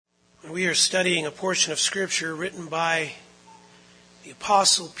We are studying a portion of Scripture written by the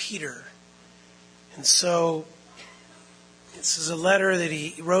Apostle Peter. And so, this is a letter that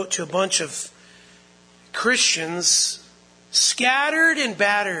he wrote to a bunch of Christians scattered and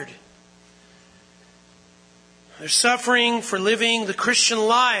battered. They're suffering for living the Christian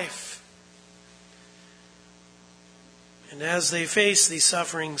life. And as they face these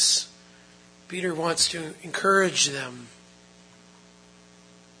sufferings, Peter wants to encourage them.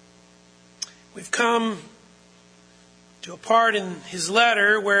 We've come to a part in his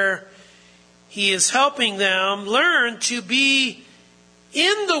letter where he is helping them learn to be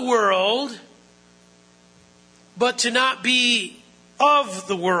in the world, but to not be of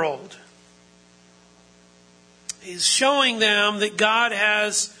the world. He's showing them that God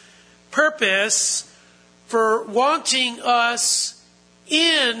has purpose for wanting us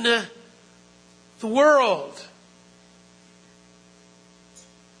in the world.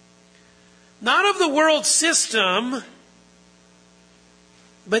 Not of the world system,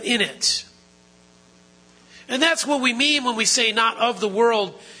 but in it. And that's what we mean when we say not of the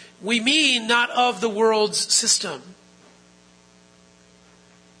world. We mean not of the world's system.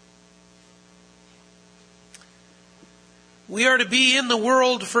 We are to be in the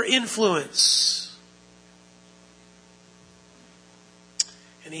world for influence.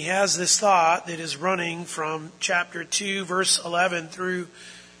 And he has this thought that is running from chapter 2, verse 11 through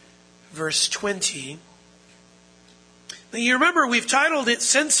verse 20. Now you remember we've titled it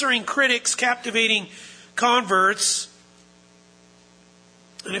Censoring Critics, Captivating Converts.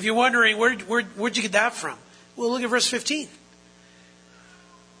 And if you're wondering, where'd you get that from? Well, look at verse 15.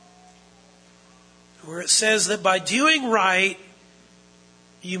 Where it says that by doing right,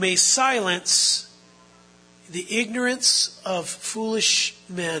 you may silence the ignorance of foolish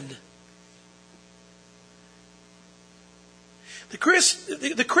men.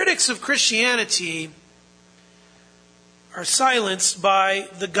 The critics of Christianity are silenced by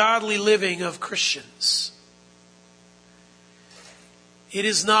the godly living of Christians. It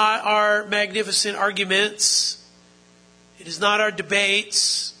is not our magnificent arguments. It is not our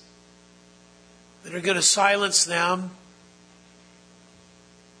debates that are going to silence them.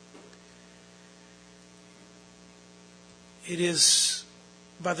 It is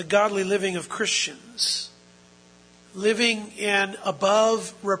by the godly living of Christians, living an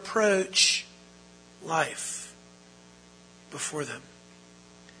above reproach life before them.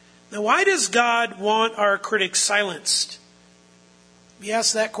 Now, why does God want our critics silenced? You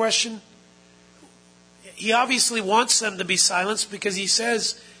ask that question? He obviously wants them to be silenced because he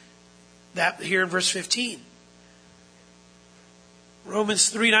says that here in verse 15. Romans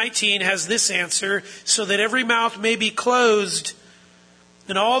 3:19 has this answer, so that every mouth may be closed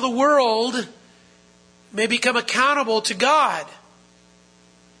and all the world may become accountable to God.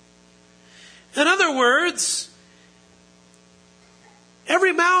 In other words,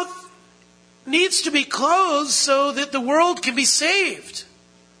 every mouth needs to be closed so that the world can be saved.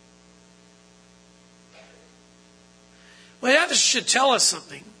 Well, that should tell us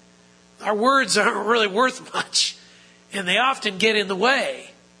something. Our words aren't really worth much, and they often get in the way.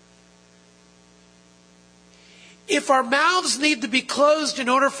 If our mouths need to be closed in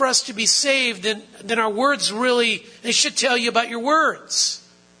order for us to be saved, then our words really, they should tell you about your words.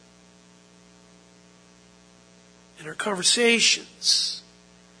 And our conversations.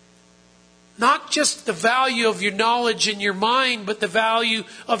 Not just the value of your knowledge in your mind, but the value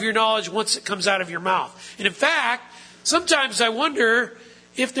of your knowledge once it comes out of your mouth. And in fact, sometimes I wonder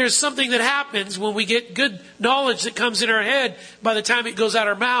if there's something that happens when we get good knowledge that comes in our head by the time it goes out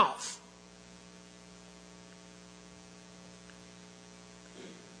our mouth.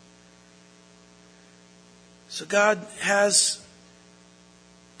 So God has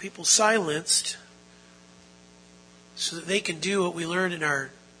people silenced so that they can do what we learned in our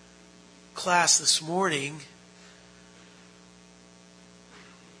class this morning.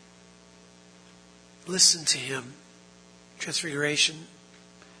 Listen to Him. Transfiguration,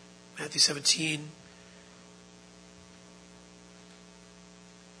 Matthew 17.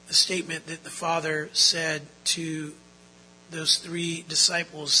 The statement that the Father said to those 3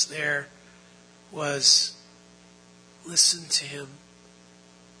 disciples there was, listen to Him.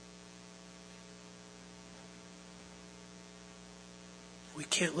 We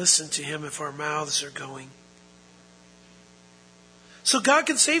can't listen to Him if our mouths are going. So God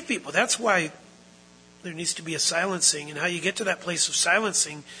can save people. That's why there needs to be a silencing. And how you get to that place of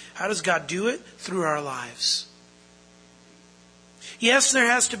silencing, how does God do it? Through our lives. Yes, there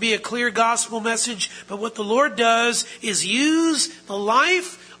has to be a clear gospel message, but what the Lord does is use the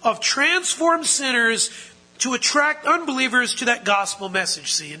life of transformed sinners to attract unbelievers to that gospel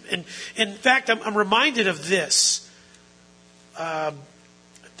message. See, and in fact, I'm reminded of this. I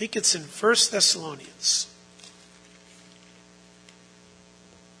think it's in 1 Thessalonians.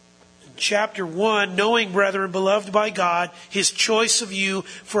 Chapter 1, knowing, brethren, beloved by God, His choice of you,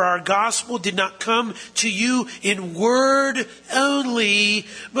 for our gospel did not come to you in word only,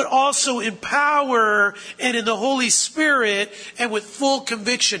 but also in power and in the Holy Spirit and with full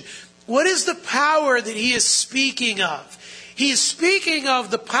conviction. What is the power that he is speaking of? He is speaking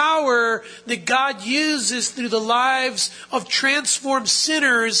of the power that God uses through the lives of transformed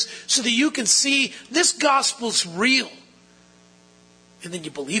sinners so that you can see this gospel's real. And then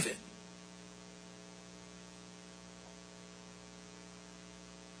you believe it.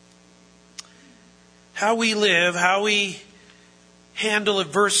 How we live, how we handle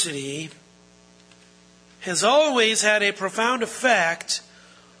adversity has always had a profound effect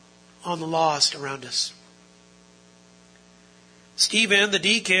on the lost around us. Stephen, the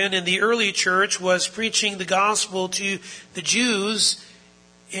deacon in the early church, was preaching the gospel to the Jews,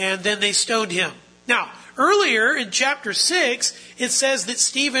 and then they stoned him. Now, earlier in chapter 6, it says that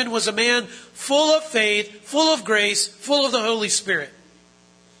Stephen was a man full of faith, full of grace, full of the Holy Spirit.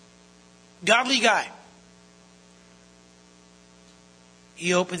 Godly guy.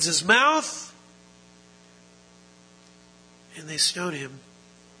 He opens his mouth, and they stone him.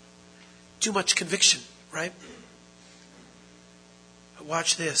 Too much conviction, right? But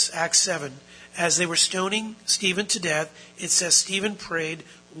watch this, Acts 7. As they were stoning Stephen to death, it says Stephen prayed,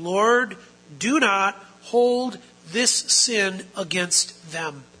 Lord, do not hold this sin against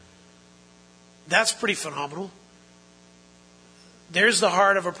them. That's pretty phenomenal. There's the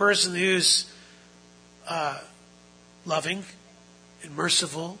heart of a person who's loving and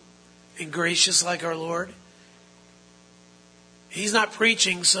merciful and gracious like our Lord. He's not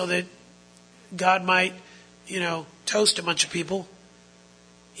preaching so that God might, toast a bunch of people.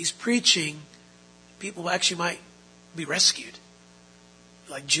 He's preaching, people actually might be rescued.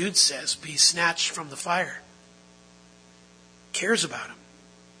 Like Jude says, be snatched from the fire. Cares about him.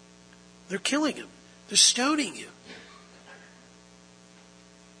 They're killing him. They're stoning him.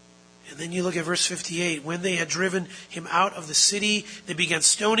 And then you look at verse 58. When they had driven him out of the city, they began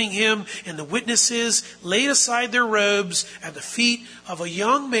stoning him, and the witnesses laid aside their robes at the feet of a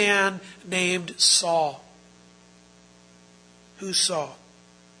young man named Saul. Who's Saul?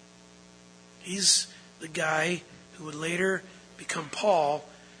 He's the guy who would later become Paul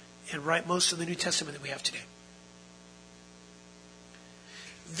and write most of the New Testament that we have today.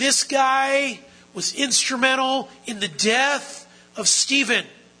 This guy was instrumental in the death of Stephen.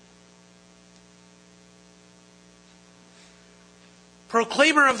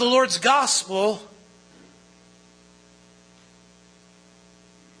 Proclaimer of the Lord's gospel.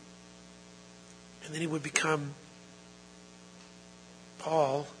 And then he would become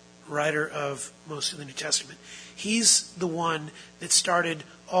Paul, writer of most of the New Testament. He's the one that started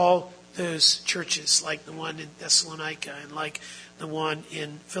all those churches, like the one in Thessalonica and like the one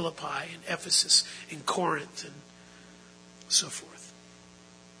in Philippi and Ephesus and Corinth and so forth.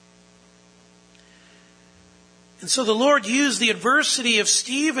 And so the Lord used the adversity of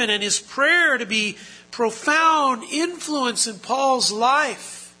Stephen and his prayer to be profound influence in Paul's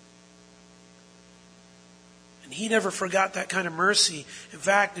life. And he never forgot that kind of mercy. In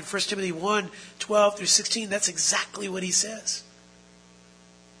fact, in 1 Timothy 1, 12 through 16, that's exactly what he says.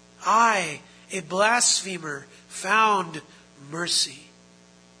 I, a blasphemer, found mercy.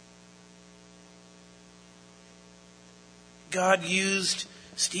 God used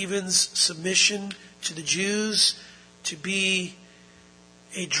Stephen's submission to the Jews to be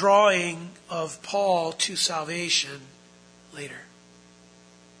a drawing of Paul to salvation later.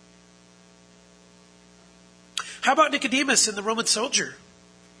 How about Nicodemus and the Roman soldier?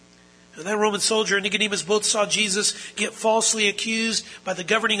 And that Roman soldier and Nicodemus both saw Jesus get falsely accused by the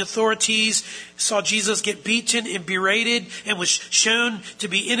governing authorities, saw Jesus get beaten and berated, and was shown to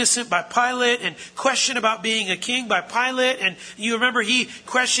be innocent by Pilate, and questioned about being a king by Pilate. And you remember he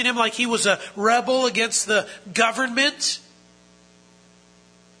questioned him like he was a rebel against the government.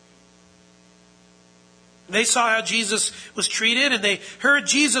 They saw how Jesus was treated, and they heard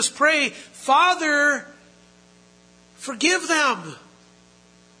Jesus pray, Father, forgive them.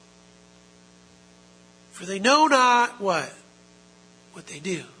 For they know not what they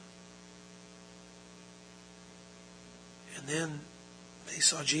do. And then they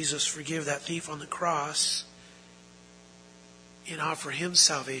saw Jesus forgive that thief on the cross and offer him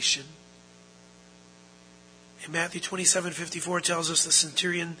salvation. And Matthew 27:54 tells us the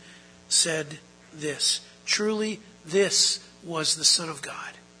centurion said this, truly this was the Son of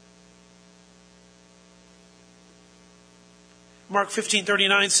God. Mark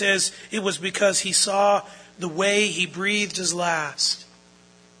 15:39 says, it was because he saw the way he breathed his last.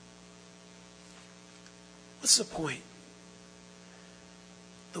 What's the point?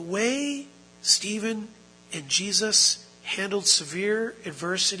 The way Stephen and Jesus handled severe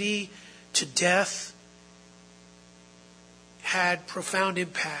adversity to death had profound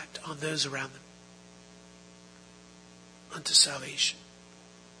impact on those around them unto salvation.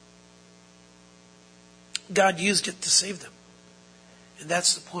 God used it to save them. And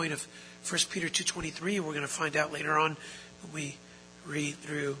that's the point of 1 Peter 2:23. We're going to find out later on when we read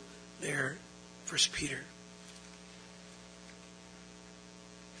through there 1 Peter.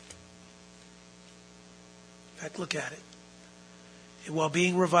 In fact, look at it. And while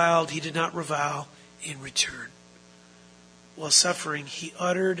being reviled, he did not revile in return. While suffering, he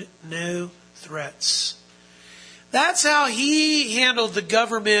uttered no threats. That's how he handled the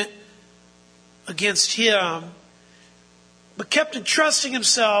government against him, but kept entrusting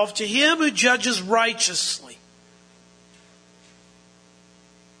himself to him who judges righteously.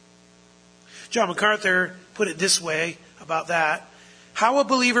 John MacArthur put it this way about that. How a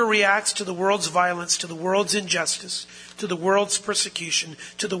believer reacts to the world's violence, to the world's injustice, to the world's persecution,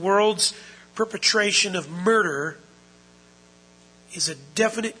 to the world's perpetration of murder is a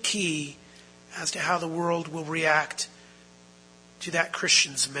definite key as to how the world will react to that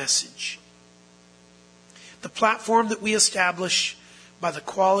Christian's message. The platform that we establish by the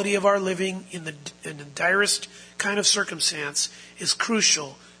quality of our living in the direst kind of circumstance is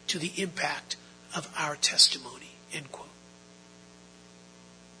crucial to the impact of our testimony. End quote.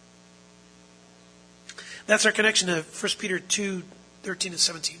 That's our connection to 1 Peter 2:13 and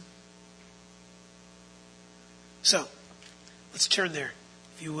 17. So, let's turn there,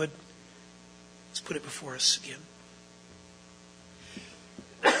 if you would. Let's put it before us again.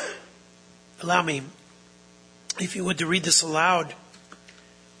 Allow me, if you would, to read this aloud.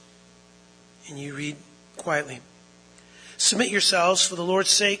 And you read quietly. Submit yourselves for the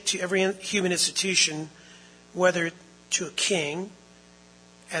Lord's sake to every human institution, whether to a king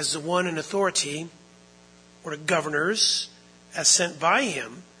as the one in authority, or to governors as sent by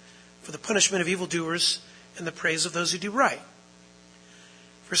him for the punishment of evildoers and the praise of those who do right.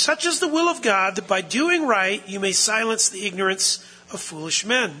 For such is the will of God, that by doing right you may silence the ignorance of foolish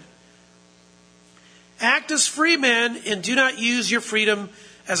men. Act as free men and do not use your freedom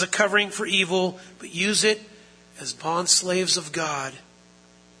as a covering for evil, but use it as bondslaves of God.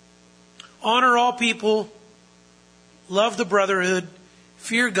 Honor all people, love the brotherhood,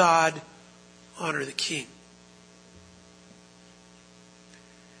 fear God, honor the king.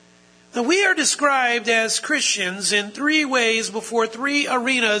 Now, we are described as Christians in three ways before three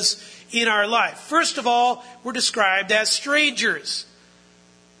arenas in our life. First of all, we're described as strangers.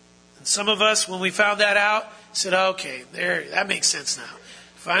 And some of us, when we found that out, said, okay, there, that makes sense now.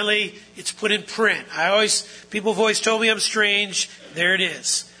 Finally, it's put in print. People have always told me I'm strange. There it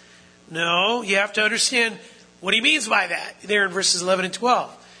is. No, you have to understand what he means by that. There in verses 11 and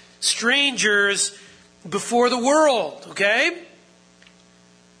 12. Strangers before the world, okay?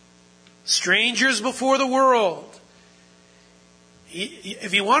 Strangers before the world.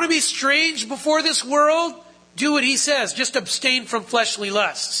 If you want to be strange before this world, do what he says. Just abstain from fleshly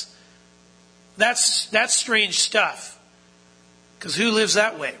lusts. That's strange stuff. Because who lives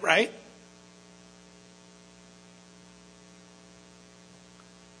that way, right?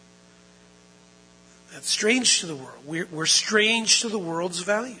 That's strange to the world. We're strange to the world's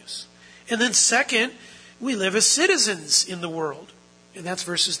values. And then second, we live as citizens in the world. And that's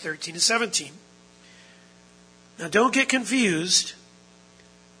verses 13 to 17. Now don't get confused.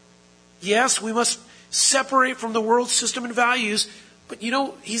 Yes, we must separate from the world system and values, but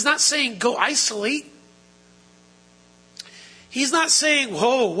he's not saying go isolate. He's not saying,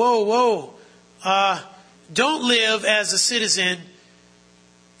 whoa, don't live as a citizen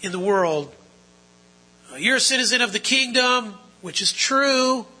in the world. You're a citizen of the kingdom, which is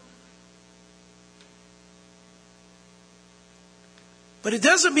true. But it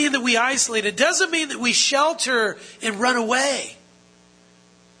doesn't mean that we isolate. It doesn't mean that we shelter and run away.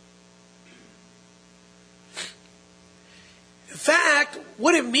 In fact,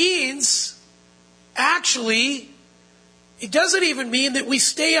 what it means, actually, it doesn't even mean that we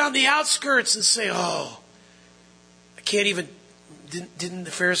stay on the outskirts and say, I can't even, didn't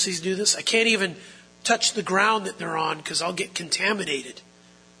the Pharisees do this? I can't even touch the ground that they're on because I'll get contaminated.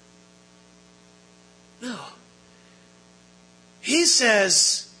 No. He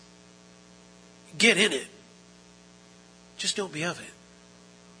says, get in it. Just don't be of it.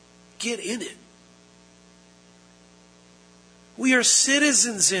 Get in it. We are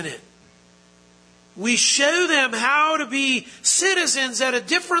citizens in it. We show them how to be citizens at a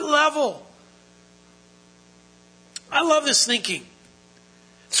different level. I love this thinking.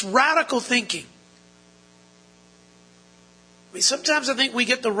 It's radical thinking. I mean, sometimes I think we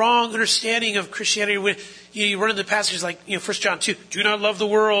get the wrong understanding of Christianity. When you run into passages like 1 John 2, do not love the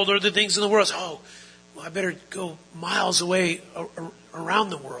world or the things in the world. Oh, well, I better go miles away around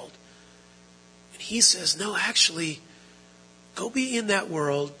the world. And he says, no, actually, go be in that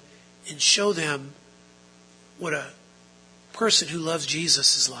world and show them what a person who loves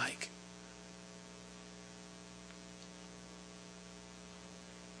Jesus is like.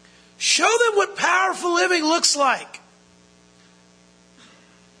 Show them what powerful living looks like.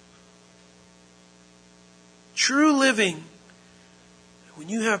 True living, when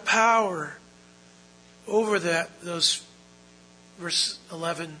you have power over those verse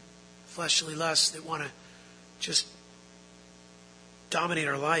 11 fleshly lusts that want to just dominate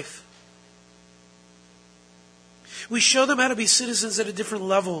our life. We show them how to be citizens at a different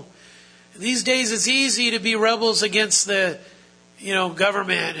level. These days it's easy to be rebels against the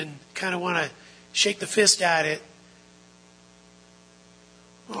government and kind of want to shake the fist at it.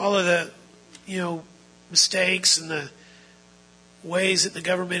 All of the mistakes and the ways that the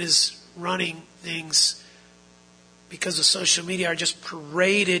government is running things because of social media are just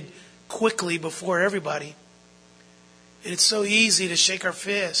paraded quickly before everybody. And it's so easy to shake our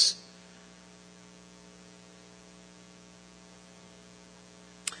fists.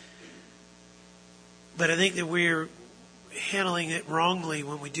 But I think that we're handling it wrongly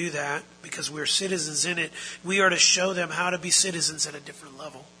when we do that because we're citizens in it. We are to show them how to be citizens at a different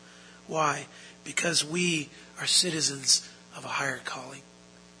level. Why? Because we are citizens of a higher calling.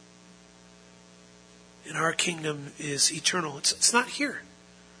 And our kingdom is eternal. It's not here.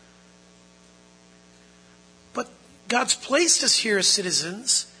 But God's placed us here as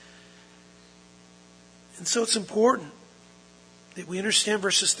citizens. And so it's important that we understand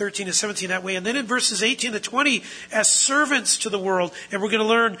verses 13 to 17 that way. And then in verses 18 to 20 as servants to the world. And we're going to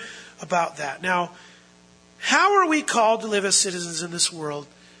learn about that. Now, how are we called to live as citizens in this world?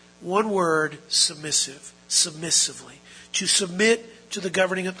 One word, submissive. Submissively. To submit to the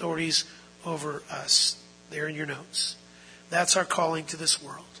governing authorities over us. There in your notes. That's our calling to this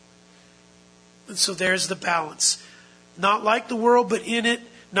world. And so there's the balance. Not like the world, but in it.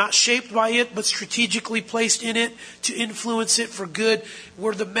 Not shaped by it, but strategically placed in it to influence it for good.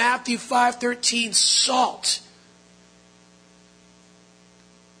 We're the Matthew 5:13 salt.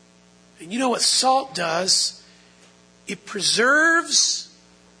 And you know what salt does? It preserves.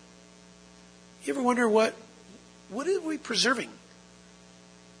 You ever wonder what are we preserving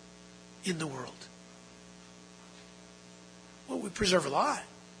in the world? Well, we preserve a lot.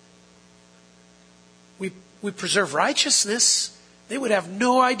 We preserve righteousness. They would have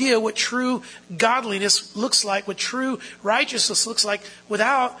no idea what true godliness looks like, what true righteousness looks like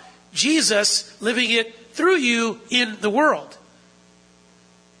without Jesus living it through you in the world.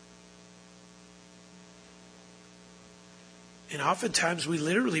 And oftentimes we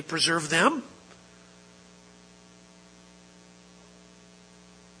literally preserve them.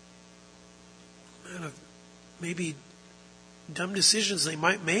 Out of maybe dumb decisions they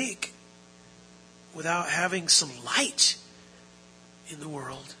might make without having some light in the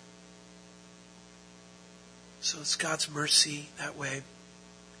world. So it's God's mercy that way.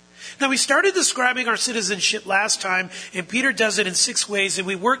 Now we started describing our citizenship last time, and Peter does it in 6 ways, and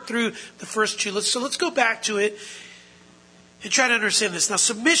we worked through the first 2. So let's go back to it and try to understand this. Now,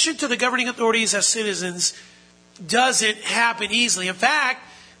 submission to the governing authorities as citizens doesn't happen easily. In fact,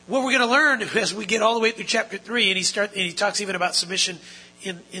 what we're going to learn as we get all the way through chapter 3, and he talks even about submission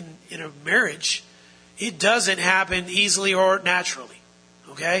in a marriage, it doesn't happen easily or naturally.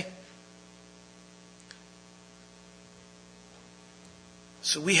 Okay?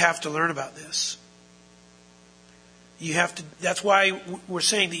 So we have to learn about this. That's why we're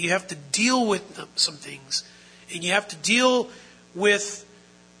saying that you have to deal with some things. And you have to deal with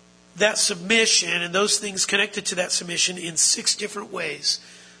that submission and those things connected to that submission in 6 different ways.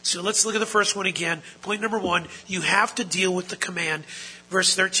 So let's look at the first one again. Point number 1, you have to deal with the command.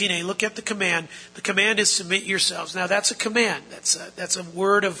 Verse 13a, look at the command. The command is submit yourselves. Now that's a command. That's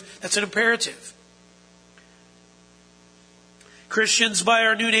an imperative. Christians by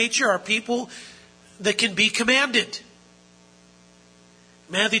our new nature are people that can be commanded.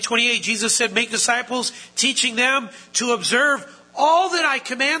 Matthew 28, Jesus said, make disciples, teaching them to observe all that I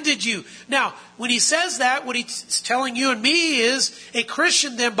commanded you. Now, when he says that, what he's telling you and me is a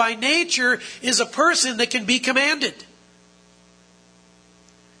Christian then by nature is a person that can be commanded.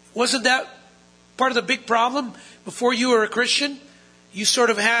 Wasn't that part of the big problem before you were a Christian? You sort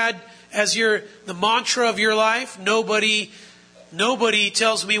of had as the mantra of your life. Nobody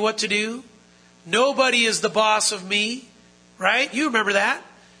tells me what to do. Nobody is the boss of me. Right? You remember that?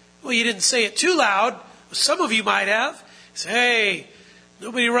 Well, you didn't say it too loud. Some of you might have. Say, hey,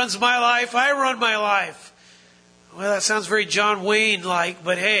 nobody runs my life. I run my life. Well, that sounds very John Wayne-like,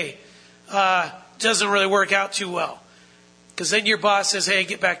 but hey, doesn't really work out too well. Because then your boss says, hey,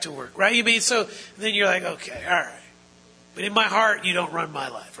 get back to work. Right? You mean, so then you're like, okay, all right. But in my heart, you don't run my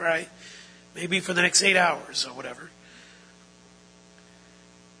life, right? Maybe for the next 8 hours or whatever.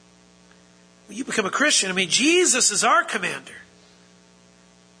 When you become a Christian, Jesus is our commander.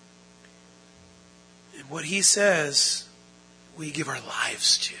 And what he says, we give our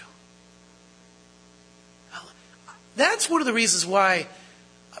lives to. That's one of the reasons why,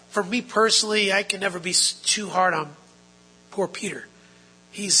 for me personally, I can never be too hard on poor Peter.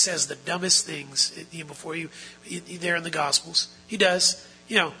 He says the dumbest things before you there in the Gospels. He does.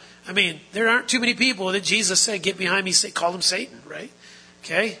 There aren't too many people that Jesus said, get behind me, called him Satan, right?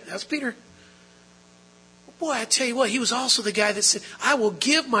 Okay, that's Peter. Boy, I tell you what, he was also the guy that said, I will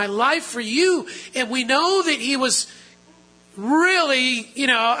give my life for you. And we know that he was really,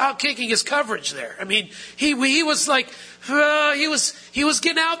 out kicking his coverage there. He was like, he was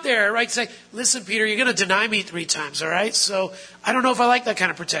getting out there, right? Saying, listen, Peter, you're going to deny me 3 times, all right? So I don't know if I like that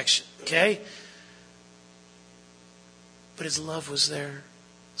kind of protection, okay? But his love was there.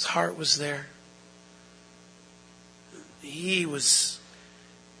 His heart was there. He was,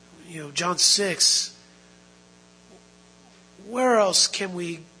 John 6, where else can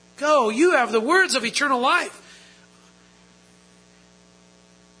we go? You have the words of eternal life.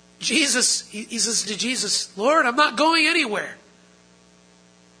 Jesus, he says to Jesus, Lord, I'm not going anywhere.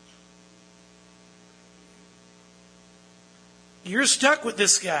 You're stuck with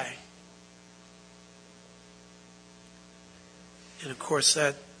this guy. And of course,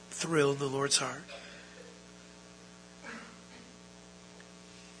 that thrilled the Lord's heart.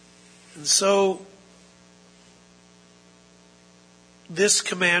 And so, this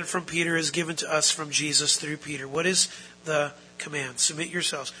command from Peter is given to us from Jesus through Peter. What is the command? Submit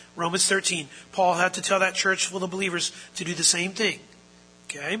yourselves. Romans 13. Paul had to tell that church full of believers to do the same thing.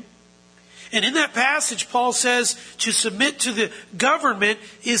 Okay? And in that passage, Paul says to submit to the government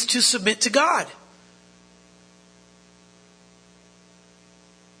is to submit to God.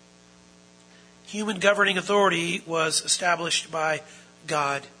 Human governing authority was established by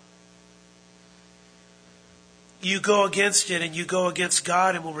God. You go against it and you go against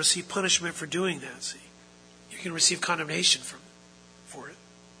God and will receive punishment for doing that. See, you can receive condemnation for it.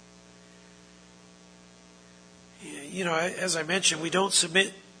 As I mentioned, we don't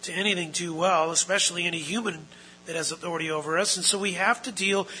submit to anything too well, especially any human that has authority over us. And so we have to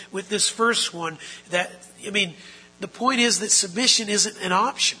deal with this first one the point is that submission isn't an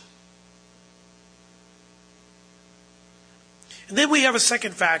option. And then we have a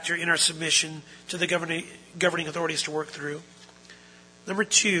second factor in our submission to the governing authorities to work through. Number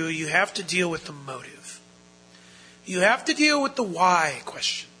 2, you have to deal with the motive. You have to deal with the why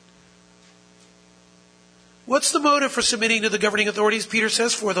question. What's the motive for submitting to the governing authorities? Peter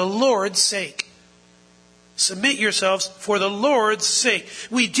says, for the Lord's sake. Submit yourselves for the Lord's sake.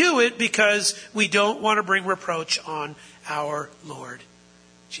 We do it because we don't want to bring reproach on our Lord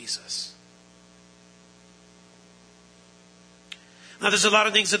Jesus. Now, there's a lot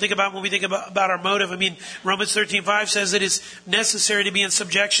of things to think about when we think about our motive. Romans 13:5 says it is necessary to be in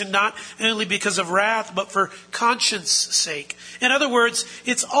subjection, not only because of wrath, but for conscience sake. In other words,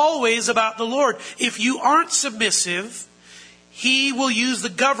 it's always about the Lord. If you aren't submissive, He will use the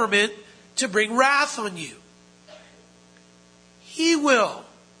government to bring wrath on you. He will.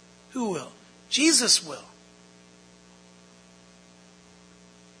 Who will? Jesus will.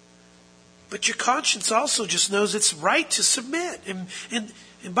 But your conscience also just knows it's right to submit. And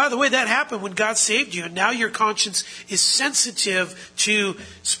by the way, that happened when God saved you. And now your conscience is sensitive to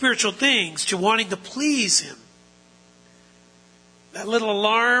spiritual things, to wanting to please Him. That little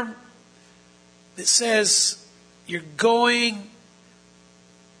alarm that says you're going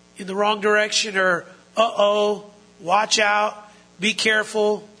in the wrong direction, or watch out, be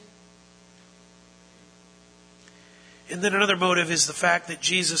careful. And then another motive is the fact that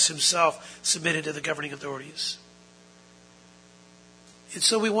Jesus Himself submitted to the governing authorities. And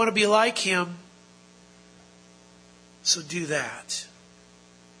so we want to be like Him. So do that.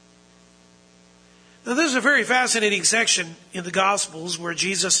 Now, there's a very fascinating section in the Gospels where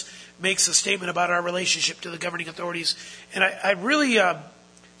Jesus makes a statement about our relationship to the governing authorities. And I really,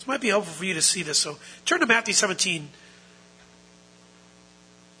 this might be helpful for you to see this. So turn to Matthew 17.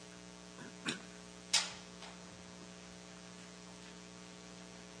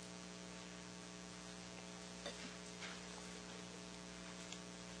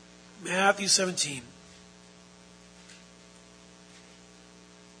 Matthew 17.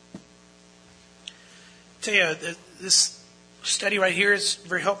 Tell you, this study right here is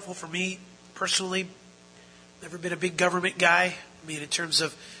very helpful for me personally. Never been a big government guy. I mean, in terms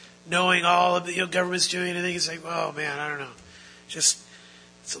of knowing all of the government's doing anything, it's like, oh man, I don't know. Just,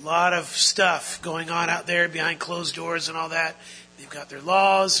 it's a lot of stuff going on out there behind closed doors and all that. They've got their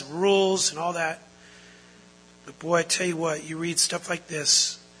laws and rules and all that. But boy, I tell you what, you read stuff like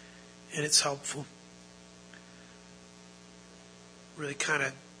this, and it's helpful. Really kind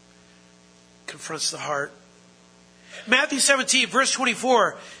of confronts the heart. Matthew 17, verse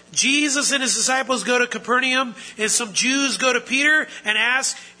 24. Jesus and his disciples go to Capernaum, and some Jews go to Peter and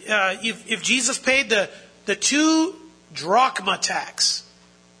ask if Jesus paid the 2 drachma tax.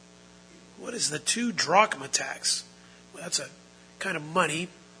 What is the 2 drachma tax? Well, that's a kind of money.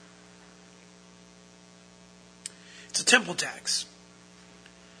 It's a temple tax.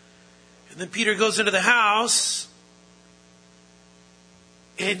 And then Peter goes into the house,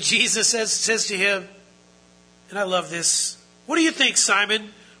 and Jesus says to him, and I love this, what do you think,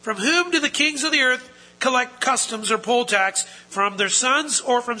 Simon? From whom do the kings of the earth collect customs or poll tax? From their sons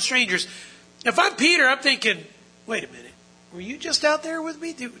or from strangers? If I'm Peter, I'm thinking, wait a minute, were you just out there with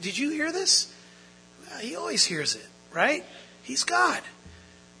me? Did you hear this? Well, he always hears it, right? He's God.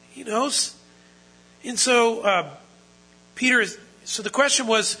 He knows. And so so the question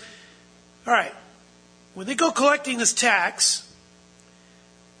was, all right, when they go collecting this tax,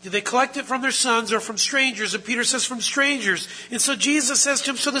 do they collect it from their sons or from strangers? And Peter says from strangers. And so Jesus says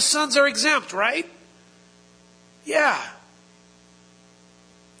to him, so the sons are exempt, right? Yeah.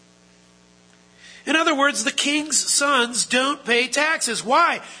 In other words, the king's sons don't pay taxes.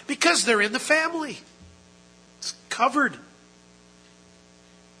 Why? Because they're in the family. It's covered.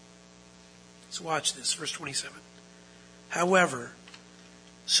 Let's watch this, verse 27. However,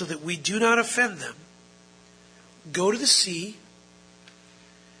 so that we do not offend them, go to the sea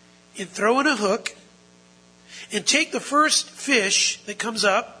and throw in a hook and take the first fish that comes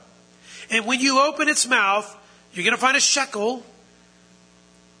up. And when you open its mouth, you're going to find a shekel.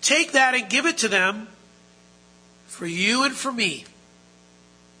 Take that and give it to them for you and for me.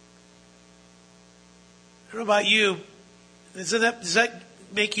 I don't know about you. Does that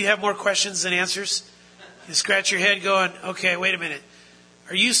make you have more questions than answers? You scratch your head going, okay, wait a minute.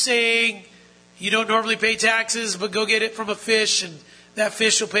 Are you saying you don't normally pay taxes, but go get it from a fish and that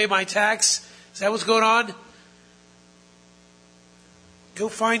fish will pay my tax? Is that what's going on? Go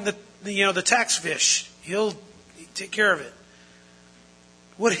find the tax fish. He'll take care of it.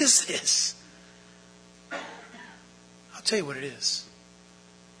 What is this? I'll tell you what it is.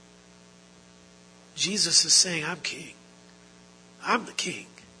 Jesus is saying, I'm king. I'm the king.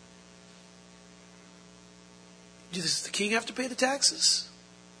 Does the king have to pay the taxes?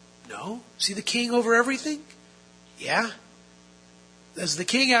 No. Is he the king over everything? Yeah. Does the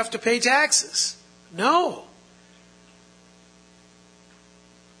king have to pay taxes? No.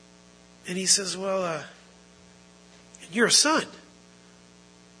 And he says, well, you're a son.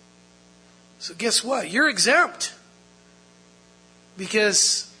 So guess what? You're exempt.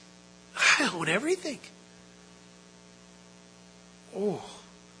 Because I own everything. Oh.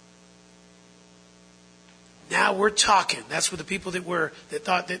 Now we're talking. That's what the people that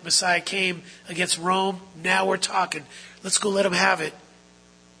thought that Messiah came against Rome. Now we're talking. Let's go let him have it.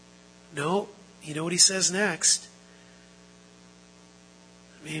 No. You know what he says next?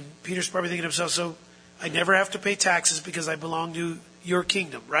 I mean, Peter's probably thinking to himself, so I never have to pay taxes because I belong to your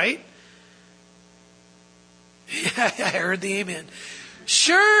kingdom, right? Yeah, I heard the amen.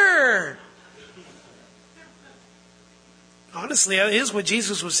 Sure. Honestly, that is what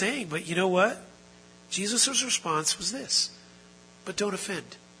Jesus was saying. But you know what? Jesus' response was this. But don't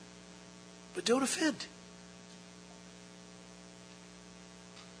offend. But don't offend.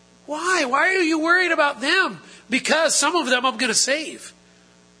 Why? Why are you worried about them? Because some of them I'm going to save.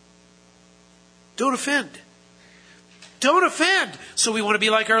 Don't offend. Don't offend. So we want to be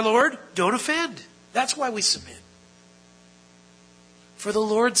like our Lord? Don't offend. That's why we submit. For the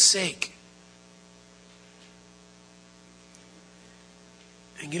Lord's sake.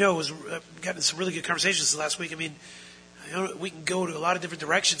 And we've gotten some really good conversations last week. I mean, we can go to a lot of different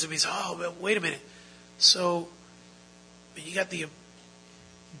directions. I mean, wait a minute. So, you got the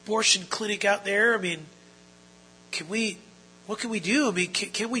abortion clinic out there. I mean, what can we do? I mean,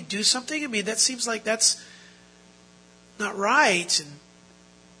 can we do something? I mean, that seems like that's not right. And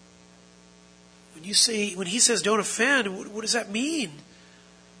when he says don't offend, what does that mean?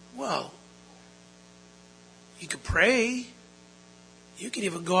 Well, you can pray. You can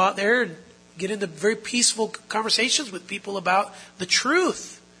even go out there and get into very peaceful conversations with people about the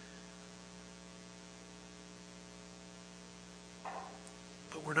truth.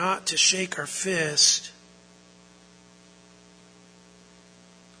 We're not to shake our fist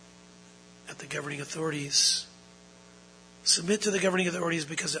at the governing authorities. Submit to the governing authorities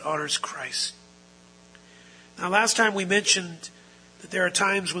because it honors Christ. Now, last time we mentioned that there are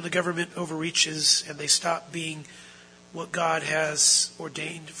times when the government overreaches and they stop being what God has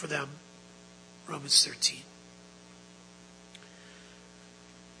ordained for them. Romans 13.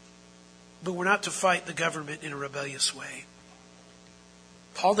 But we're not to fight the government in a rebellious way.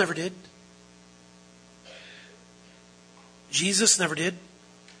 Paul never did. Jesus never did.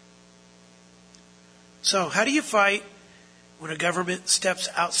 So, how do you fight when a government steps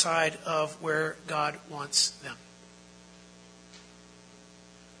outside of where God wants them?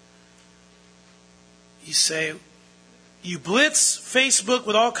 You say, you blitz Facebook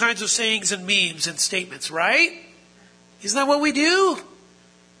with all kinds of sayings and memes and statements, right? Isn't that what we do?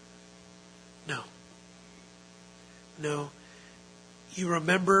 No. No. You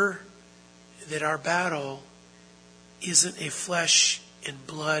remember that our battle isn't a flesh and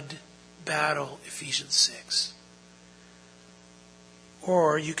blood battle, Ephesians 6.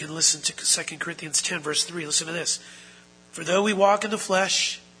 Or you can listen to 2 Corinthians 10, verse 3. Listen to this. For though we walk in the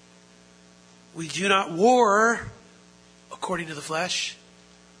flesh, we do not war according to the flesh.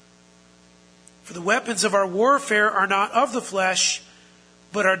 For the weapons of our warfare are not of the flesh,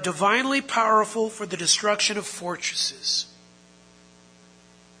 but are divinely powerful for the destruction of fortresses.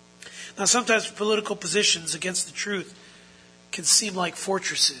 Now, sometimes political positions against the truth can seem like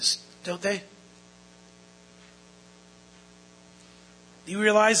fortresses, don't they? Do you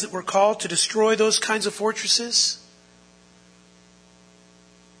realize that we're called to destroy those kinds of fortresses?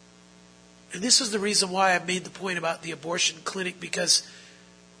 And this is the reason why I made the point about the abortion clinic, because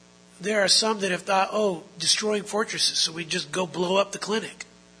there are some that have thought, destroying fortresses, so we just go blow up the clinic.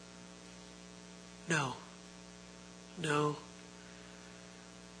 No. No.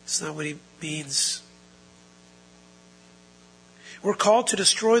 It's not what he means. We're called to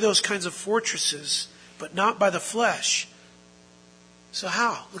destroy those kinds of fortresses, but not by the flesh. So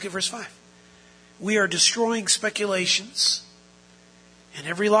how? Look at verse 5. We are destroying speculations and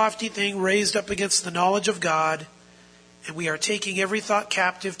every lofty thing raised up against the knowledge of God, and we are taking every thought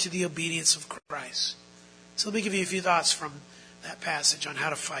captive to the obedience of Christ. So let me give you a few thoughts from that passage on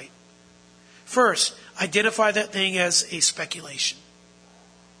how to fight. First, identify that thing as a speculation.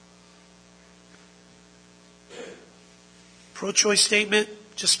 Pro-choice statement,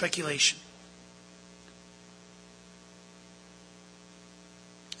 just speculation.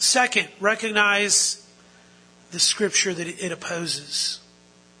 Second, recognize the scripture that it opposes.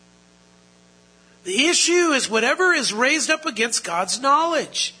 The issue is whatever is raised up against God's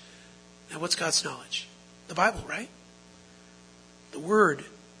knowledge. Now, what's God's knowledge? The Bible, right? The Word.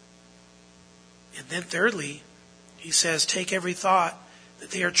 And then thirdly, he says, take every thought that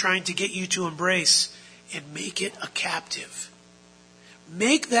they are trying to get you to embrace and make it a captive.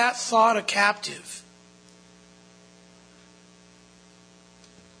 Make that thought a captive.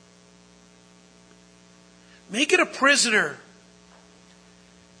 Make it a prisoner.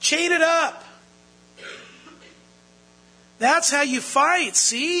 Chain it up. That's how you fight,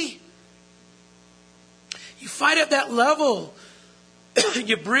 see? You fight at that level.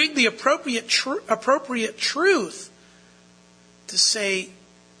 You bring the appropriate truth to say,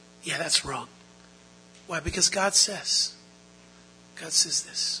 yeah, that's wrong. Why? Because God says. God says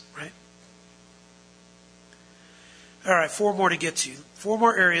this, right? All right, 4 more to get to. 4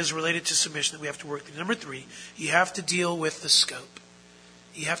 more areas related to submission that we have to work through. Number 3, you have to deal with the scope.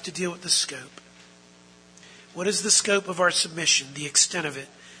 You have to deal with the scope. What is the scope of our submission, the extent of it?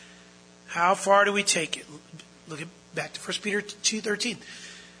 How far do we take it? Look back to 1 Peter 2:13.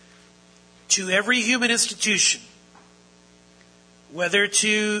 To every human institution, whether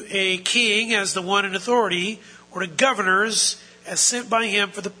to a king as the one in authority, or to governors as sent by him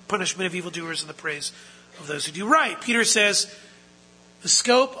for the punishment of evildoers and the praise of those who do right. Peter says the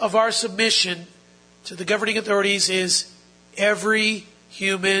scope of our submission to the governing authorities is every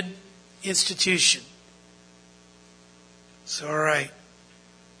human institution. So, all right,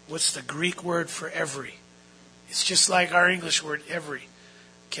 what's the Greek word for every? It's just like our English word, every.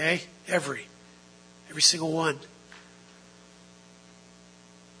 Okay? Every. Every single one.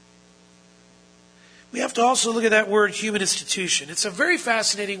 We have to also look at that word, human institution. It's a very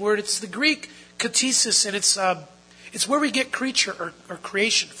fascinating word. It's the Greek katesis, and it's where we get creature or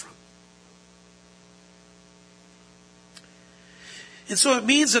creation from. And so it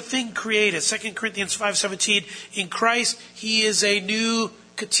means a thing created. 2 Corinthians 5:17, in Christ, he is a new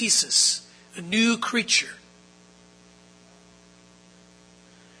katesis, a new creature.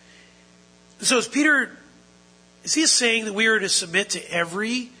 And so as Peter Is he saying that we are to submit to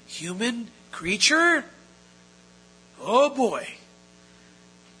every human creature? Oh boy.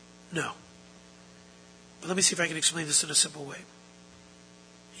 No. But let me see if I can explain this in a simple way.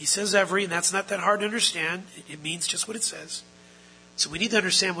 He says every, and that's not that hard to understand. It means just what it says. So we need to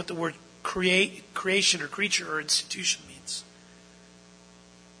understand what the word creation or creature or institution means.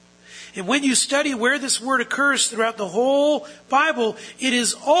 And when you study where this word occurs throughout the whole Bible, it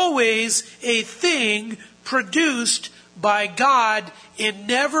is always a thing produced by God and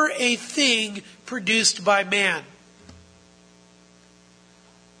never a thing produced by man.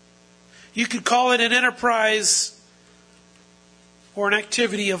 You could call it an enterprise or an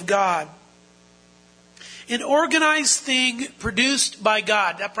activity of God. An organized thing produced by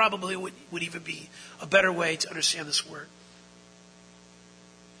God. That probably would even be a better way to understand this word.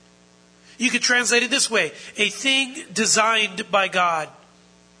 You could translate it this way: a thing designed by God.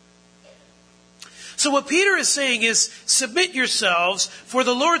 So what Peter is saying is, submit yourselves for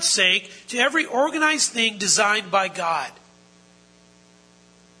the Lord's sake to every organized thing designed by God.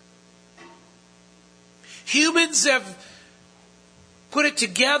 Humans have put it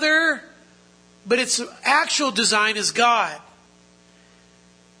together, but its actual design is God.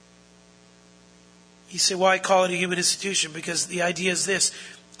 You say, well, I call it a human institution because the idea is this: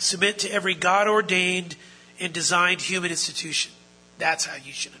 submit to every God-ordained and designed human institution. That's how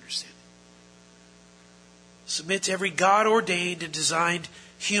you should understand it. Submit to every God-ordained and designed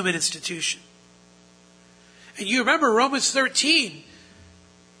human institution. And you remember Romans 13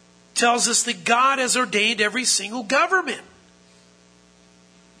 tells us that God has ordained every single government.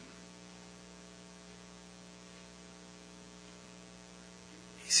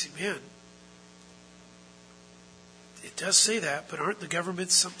 You see, man, it does say that, but aren't the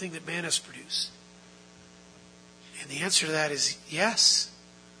governments something that man has produced? And the answer to that is yes.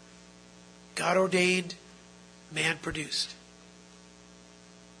 God ordained, man produced.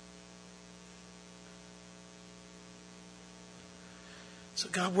 So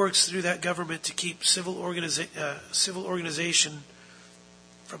God works through that government to keep civil organization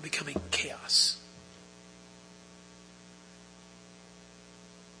from becoming chaos.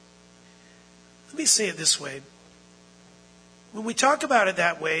 Let me say it this way. When we talk about it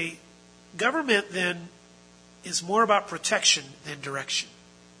that way, government then is more about protection than direction.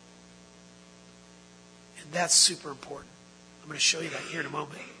 And that's super important. I'm going to show you that here in a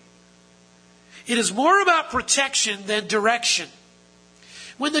moment. It is more about protection than direction.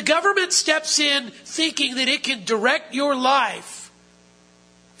 When the government steps in thinking that it can direct your life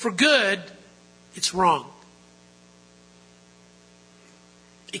for good, it's wrong.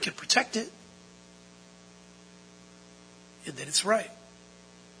 It can protect it, and then it's right.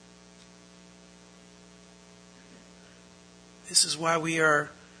 This is why we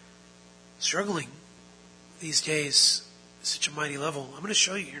are struggling these days at such a mighty level. I'm going to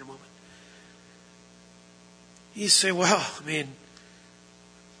show you here in a moment. You say, well,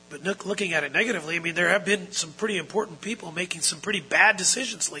 but looking at it negatively, there have been some pretty important people making some pretty bad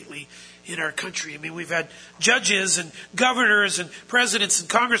decisions lately in our country. We've had judges and governors and presidents and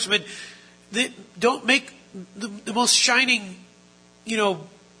congressmen that don't make the most shining,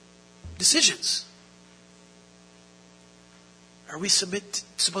 decisions. Are we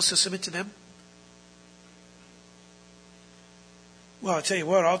supposed to submit to them? Well, I'll tell you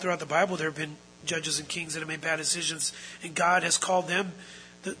what, all throughout the Bible there have been judges and kings that have made bad decisions, and God has called them,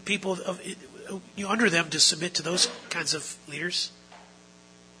 the people under them, to submit to those kinds of leaders.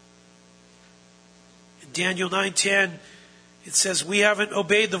 In Daniel 9:10, it says, we haven't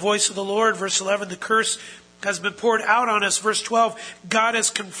obeyed the voice of the Lord. Verse 11, the curse has been poured out on us. Verse 12, God has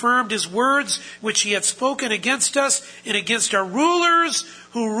confirmed his words, which he had spoken against us and against our rulers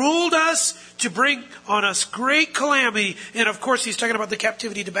who ruled us, to bring on us great calamity. And of course, he's talking about the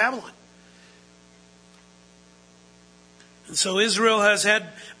captivity to Babylon. And so Israel has had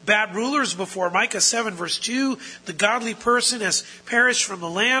bad rulers before. Micah 7 verse 2, the godly person has perished from the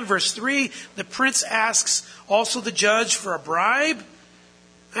land. Verse 3, the prince asks also the judge for a bribe.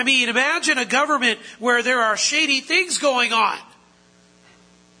 Imagine a government where there are shady things going on.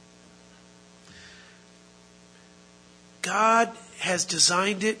 God has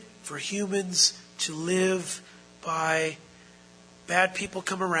designed it for humans to live by. Bad people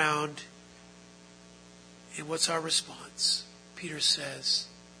come around, and what's our response? Peter says,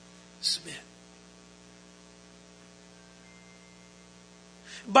 submit.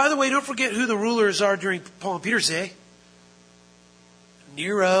 By the way, don't forget who the rulers are during Paul and Peter's day.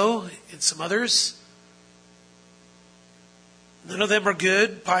 Nero and some others. None of them are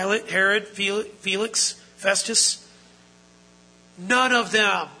good. Pilate, Herod, Felix, Festus. None of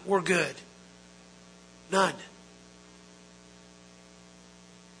them were good. None.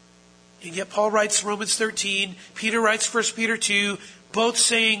 And yet Paul writes Romans 13, Peter writes 1 Peter 2, both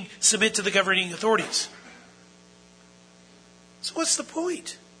saying submit to the governing authorities. So what's the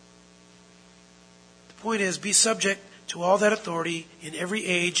point? The point is be subject to all that authority in every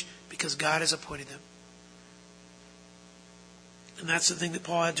age because God has appointed them. And that's the thing that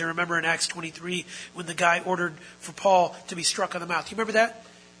Paul had to remember in Acts 23 when the guy ordered for Paul to be struck on the mouth. You remember that?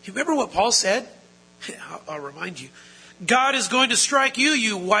 You remember what Paul said? I'll remind you. God is going to strike you,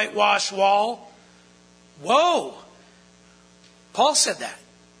 you whitewashed wall. Whoa! Paul said that.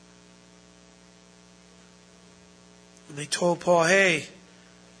 And they told Paul, hey,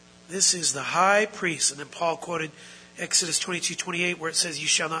 this is the high priest. And then Paul quoted Exodus 22:28 where it says, you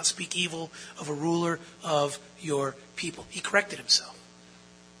shall not speak evil of a ruler of your people. He corrected himself.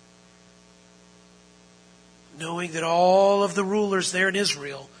 Knowing that all of the rulers there in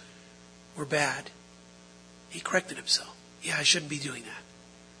Israel were bad. He corrected himself. Yeah, I shouldn't be doing that.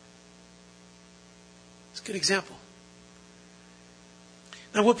 It's a good example.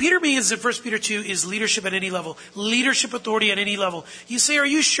 Now what Peter means in 1 Peter 2 is leadership at any level. Leadership authority at any level. You say, are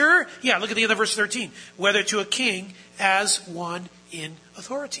you sure? Yeah, look at the end of verse 13. Whether to a king as one in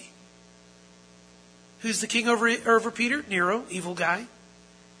authority. Who's the king over Peter? Nero, evil guy.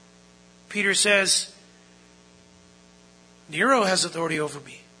 Peter says, Nero has authority over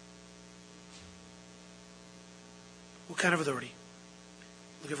me. What kind of authority?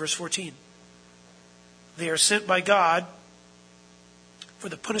 Look at verse 14. They are sent by God for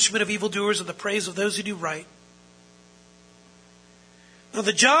the punishment of evildoers and the praise of those who do right. Now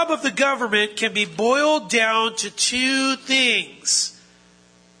the job of the government can be boiled down to two things.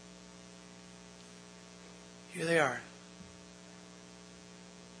 Here they are.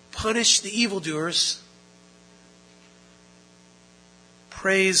 Punish the evildoers.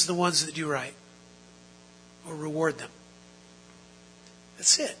 Praise the ones that do right. Or reward them.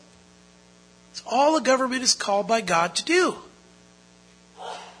 That's it. It's all a government is called by God to do.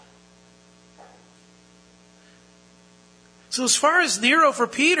 So as far as Nero for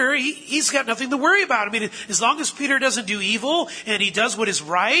Peter, he's got nothing to worry about. I mean, as long as Peter doesn't do evil and he does what is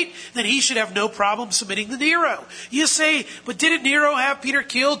right, then he should have no problem submitting to Nero. You say, but didn't Nero have Peter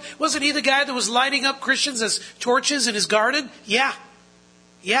killed? Wasn't he the guy that was lighting up Christians as torches in his garden? Yeah.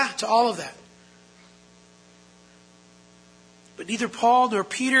 Yeah, to all of that. But neither Paul nor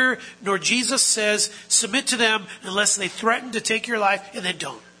Peter nor Jesus says, submit to them unless they threaten to take your life, and then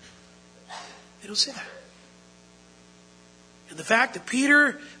don't. They don't say that. And the fact that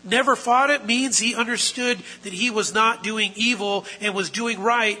Peter never fought it means he understood that he was not doing evil and was doing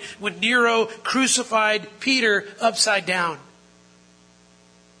right when Nero crucified Peter upside down.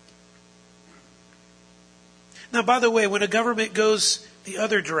 Now, by the way, when a government goes the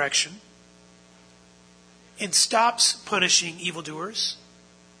other direction and stops punishing evildoers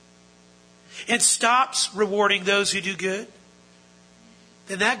and stops rewarding those who do good,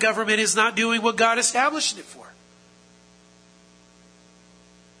 then that government is not doing what God established it for.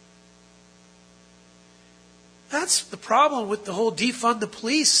 That's the problem with the whole defund the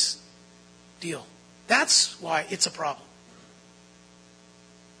police deal. That's why it's a problem.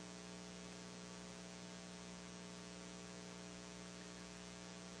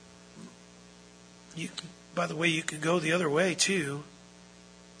 By the way, you can go the other way too.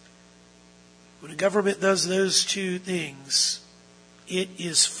 When a government does those two things, it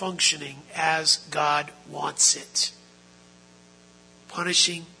is functioning as God wants it.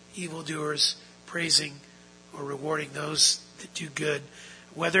 Punishing evildoers, praising or rewarding those that do good.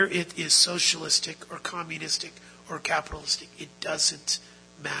 Whether it is socialistic or communistic or capitalistic, it doesn't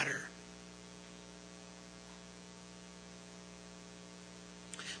matter.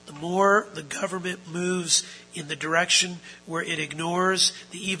 The more the government moves in the direction where it ignores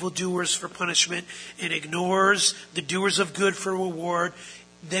the evildoers for punishment and ignores the doers of good for reward,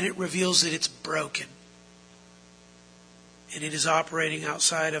 then it reveals that it's broken. And it is operating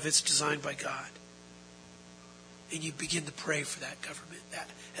outside of its design by God. And you begin to pray for that government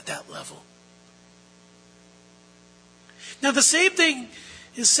at that level. Now the same thing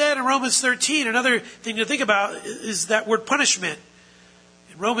is said in Romans 13. Another thing to think about is that word punishment.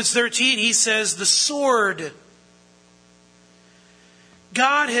 In Romans 13 he says the sword.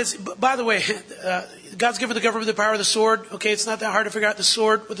 God has, by the way, God's given the government the power of the sword. Okay, it's not that hard to figure out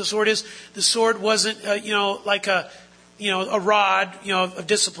what the sword is. The sword wasn't, like a rod, of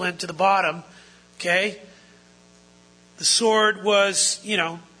discipline to the bottom. Okay. The sword was,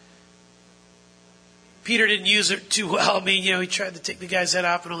 Peter didn't use it too well. I mean, he tried to take the guy's head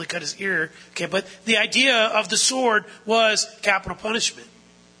off and only cut his ear. Okay, but the idea of the sword was capital punishment.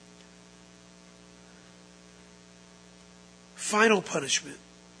 Final punishment.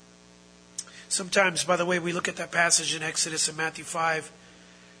 Sometimes, by the way, we look at that passage in Exodus and Matthew 5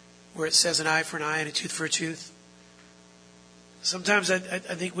 where it says an eye for an eye and a tooth for a tooth. Sometimes I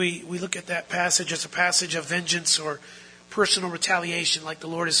think we look at that passage as a passage of vengeance or personal retaliation, like the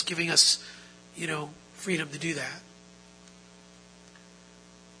Lord is giving us, freedom to do that.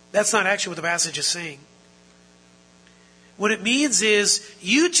 That's not actually what the passage is saying. What it means is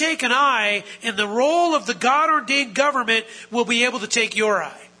you take an eye and the role of the God-ordained government will be able to take your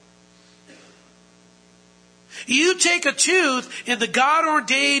eye. You take a tooth and the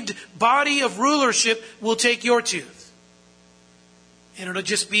God-ordained body of rulership will take your tooth. And they'll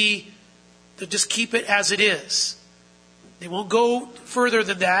just keep it as it is. They won't go further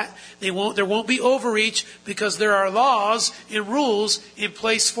than that. There won't be overreach because there are laws and rules in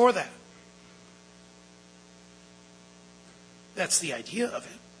place for that. That's the idea of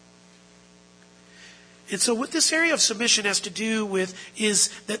it. And so what this area of submission has to do with is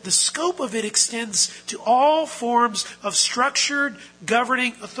that the scope of it extends to all forms of structured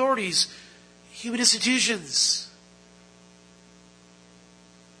governing authorities, human institutions.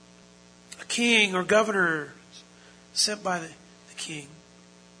 A king or governor sent by the king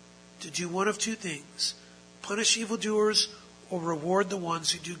to do one of two things: punish evildoers or reward the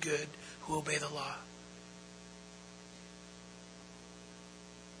ones who do good, who obey the law.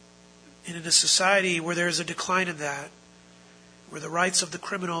 And in a society where there is a decline in that, where the rights of the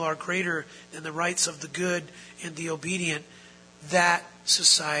criminal are greater than the rights of the good and the obedient, that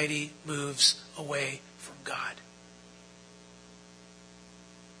society moves away from God,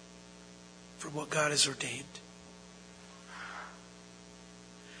 from what God has ordained.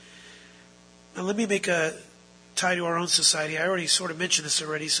 Now let me make a tie to our own society. I already sort of mentioned this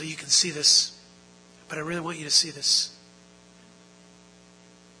already, so you can see this, but I really want you to see this.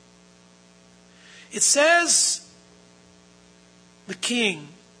 It says the king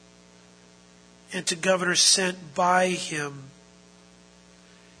and to governors sent by him.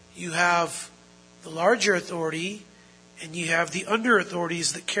 You have the larger authority and you have the under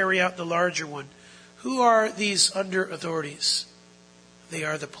authorities that carry out the larger one. Who are these under authorities? They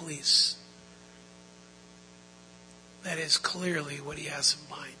are the police. That is clearly what he has in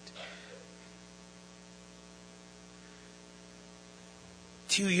mind.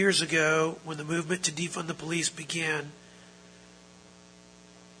 2 years ago, when the movement to defund the police began,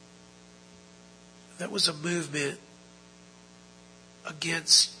 that was a movement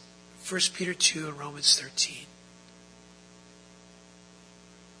against 1 Peter 2 and Romans 13.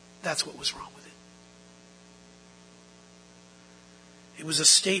 That's what was wrong with it. It was a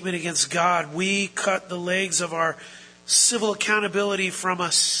statement against God. We cut the legs of our civil accountability from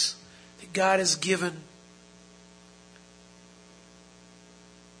us that God has given.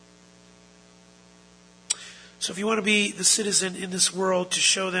 So if you want to be the citizen in this world to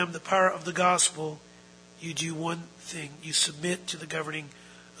show them the power of the gospel, you do one thing. You submit to the governing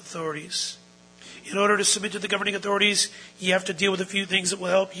authorities. In order to submit to the governing authorities, you have to deal with a few things that will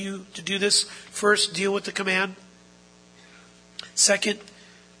help you to do this. First, deal with the command. Second,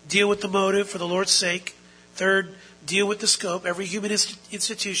 deal with the motive for the Lord's sake. Third, deal with the scope, every human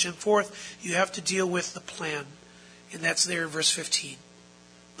institution. Fourth, you have to deal with the plan. And that's there in verse 15.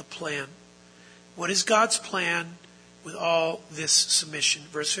 The plan. What is God's plan with all this submission?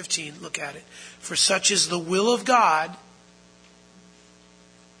 Verse 15, look at it. For such is the will of God,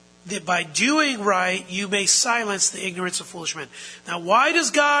 that by doing right you may silence the ignorance of foolish men. Now, why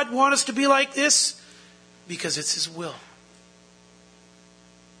does God want us to be like this? Because it's His will.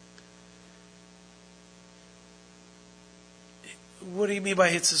 What do you mean by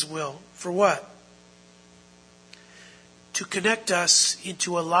it's His will? For what? To connect us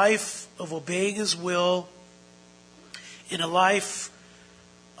into a life of obeying His will, in a life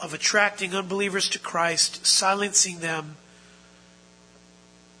of attracting unbelievers to Christ, silencing them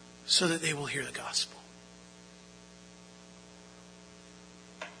so that they will hear the gospel.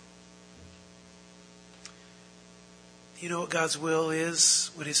 Do you know what God's will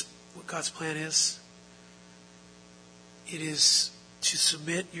is? What God's plan is? It is to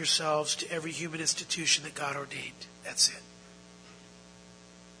submit yourselves to every human institution that God ordained. That's it.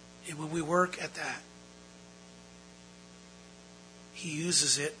 And when we work at that, He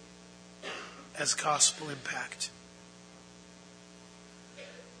uses it as gospel impact.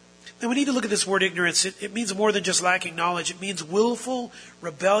 Now we need to look at this word ignorance. It means more than just lacking knowledge. It means willful,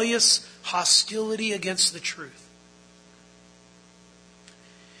 rebellious hostility against the truth.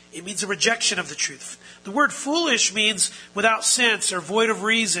 It means a rejection of the truth. The word foolish means without sense or void of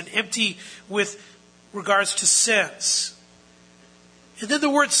reason, empty with regards to sense. And then the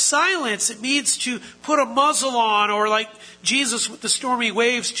word silence, it means to put a muzzle on, or like Jesus with the stormy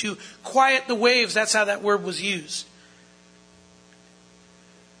waves, to quiet the waves. That's how that word was used.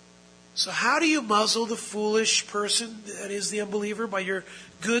 So how do you muzzle the foolish person, that is the unbeliever? By your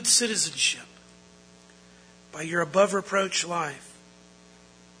good citizenship, by your above reproach life.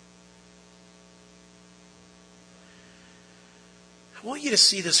 I want you to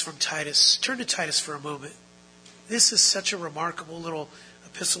see this from Titus. Turn to Titus for a moment. This is such a remarkable little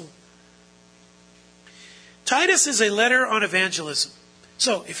epistle. Titus is a letter on evangelism.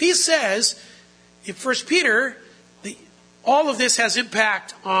 So if he says in 1 Peter, all of this has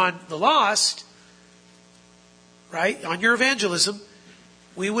impact on the lost, right, on your evangelism,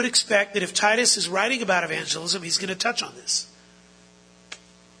 we would expect that if Titus is writing about evangelism, he's going to touch on this.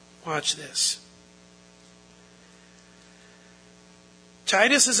 Watch this.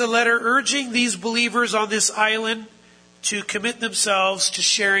 Titus is a letter urging these believers on this island to commit themselves to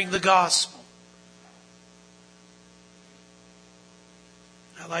sharing the gospel.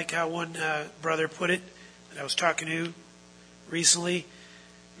 I like how one brother put it that I was talking to recently.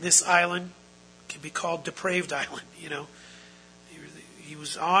 This island can be called Depraved Island, you know. He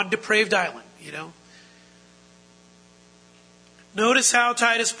was on Depraved Island, you know. Notice how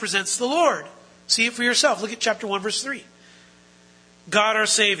Titus presents the Lord. See it for yourself. Look at chapter 1, verse 3. God our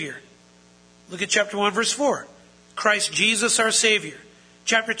Savior. Look at chapter 1, verse 4. Christ Jesus our Savior.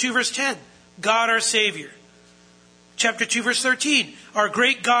 Chapter 2, verse 10. God our Savior. Chapter 2, verse 13. Our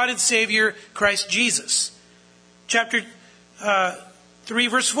great God and Savior, Christ Jesus. Chapter 3,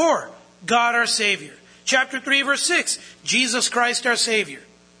 verse 4. God our Savior. Chapter 3, verse 6. Jesus Christ our Savior.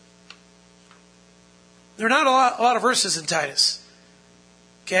 There are not a lot of verses in Titus.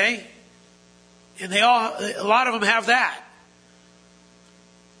 Okay? And a lot of them have that.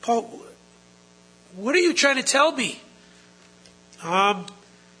 Paul, what are you trying to tell me?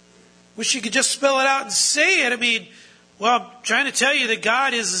 Wish you could just spell it out and say it. I mean, well, I'm trying to tell you that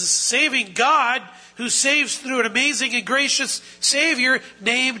God is a saving God who saves through an amazing and gracious Savior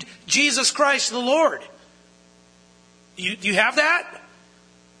named Jesus Christ the Lord. Do you have that?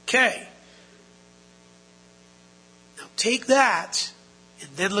 Okay. Now take that and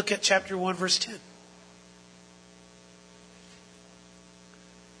then look at chapter 1, verse 10.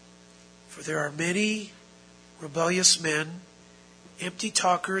 For there are many rebellious men, empty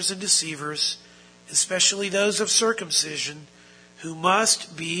talkers and deceivers, especially those of circumcision, who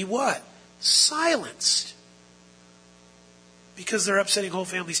must be what? Silenced. Because they're upsetting whole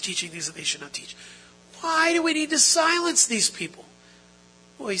families, teaching things that they should not teach. Why do we need to silence these people?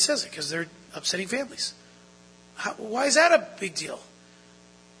 Well, he says it because they're upsetting families. Why is that a big deal?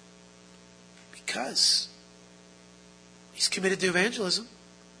 Because he's committed to evangelism.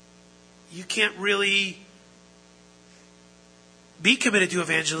 You can't really be committed to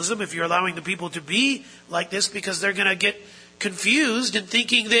evangelism if you're allowing the people to be like this, because they're going to get confused and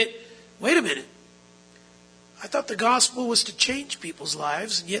thinking that, wait a minute, I thought the gospel was to change people's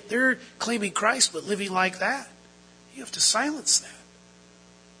lives, and yet they're claiming Christ but living like that. You have to silence that.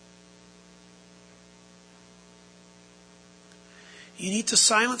 You need to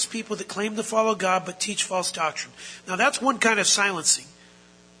silence people that claim to follow God but teach false doctrine. Now that's one kind of silencing.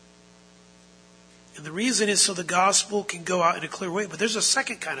 And the reason is so the gospel can go out in a clear way. But there's a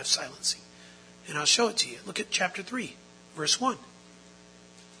second kind of silencing. And I'll show it to you. Look at chapter 3, verse 1.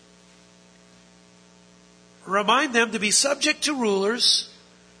 Remind them to be subject to rulers,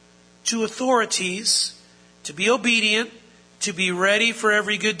 to authorities, to be obedient, to be ready for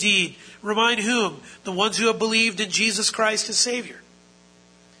every good deed. Remind whom? The ones who have believed in Jesus Christ as Savior.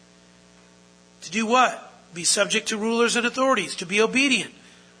 To do what? Be subject to rulers and authorities, to be obedient.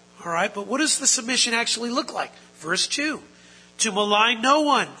 All right, but what does the submission actually look like? Verse 2. To malign no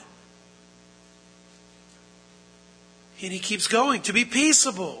one. And he keeps going. To be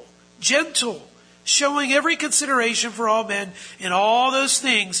peaceable, gentle, showing every consideration for all men. And all those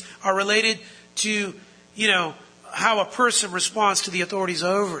things are related to, how a person responds to the authorities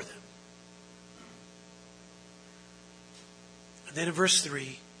over them. And then in verse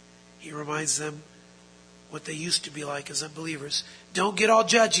 3, he reminds them what they used to be like as unbelievers. Don't get all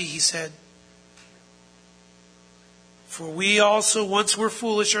judgy, he said. For we also once were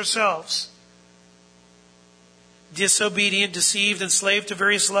foolish ourselves, disobedient, deceived, enslaved to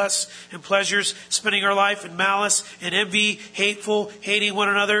various lusts and pleasures, spending our life in malice and envy, hateful, hating one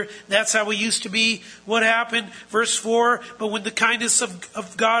another. That's how we used to be. What happened? Verse 4, but when the kindness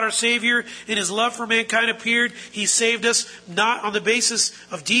of God our Savior and His love for mankind appeared, He saved us not on the basis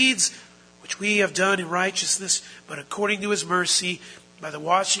of deeds which we have done in righteousness, but according to His mercy, by the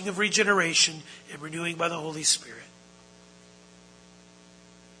washing of regeneration and renewing by the Holy Spirit.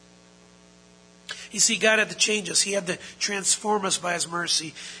 You see, God had to change us. He had to transform us by His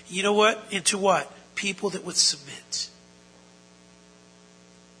mercy. You know what? Into what? People that would submit.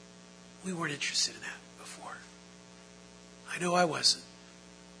 We weren't interested in that before. I know I wasn't.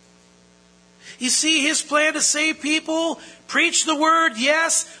 You see, His plan to save people, preach the word,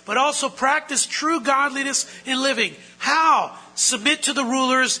 yes, but also practice true godliness in living. How? Submit to the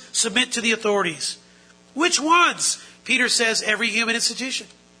rulers, submit to the authorities. Which ones? Peter says every human institution.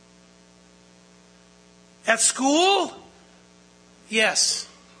 At school? Yes.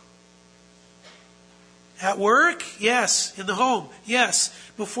 At work? Yes. In the home? Yes.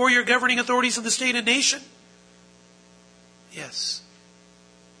 Before your governing authorities of the state and nation? Yes.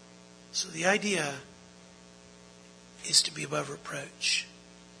 So the idea is to be above reproach.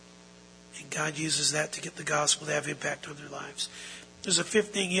 And God uses that to get the gospel to have impact on their lives. There's a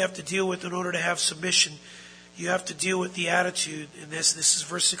fifth thing you have to deal with in order to have submission. You have to deal with the attitude. And this is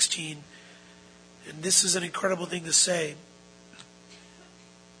verse 16. And this is an incredible thing to say.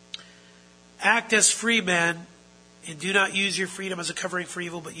 Act as free men, and do not use your freedom as a covering for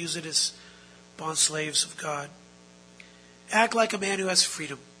evil, but use it as bond slaves of God. Act like a man who has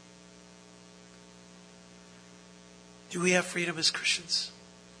freedom. Do we have freedom as Christians?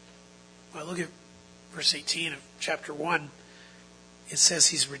 Well, look at verse 18 of chapter 1. It says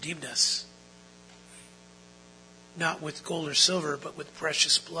He's redeemed us. Not with gold or silver, but with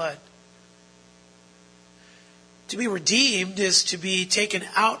precious blood. To be redeemed is to be taken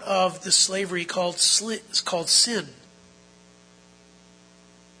out of the slavery called sin.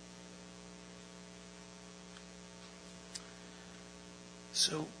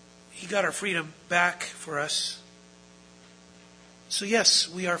 So He got our freedom back for us. So yes,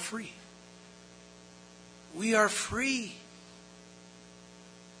 we are free. We are free.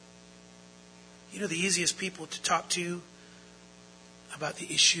 You know the easiest people to talk to about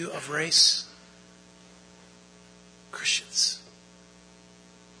the issue of race? Christians.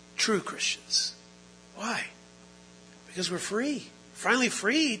 True Christians. Why? Because we're free. Finally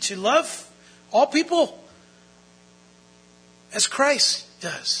free to love all people as Christ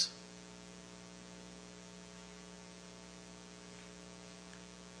does.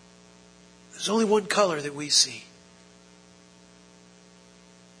 There's only one color that we see.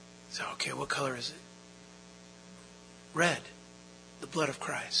 So, okay, what color is it? Red. The blood of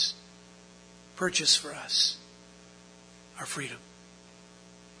Christ. Purchased for us our freedom.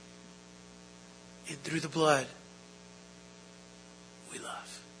 And through the blood, we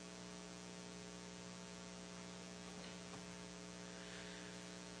love.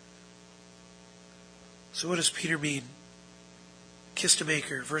 So what does Peter mean? Kissed a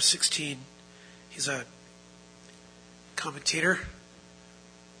maker, verse 16. He's a commentator,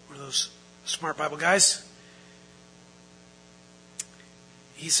 one of those smart Bible guys.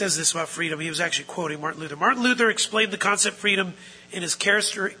 He says this about freedom. He was actually quoting Martin Luther. Martin Luther explained the concept of freedom in his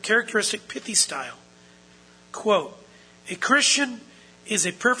characteristic pithy style. Quote, "A Christian is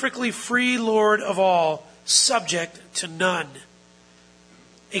a perfectly free Lord of all, subject to none.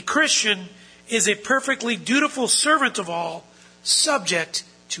 A Christian is a perfectly dutiful servant of all, subject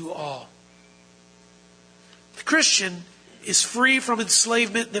to all. The Christian is free from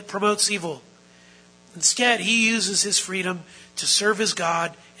enslavement that promotes evil. Instead, he uses his freedom to serve his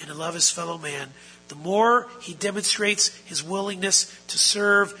God and to love his fellow man. The more he demonstrates his willingness to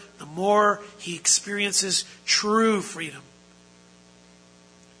serve, the more he experiences true freedom.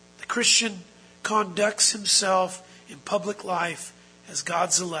 The Christian conducts himself in public life as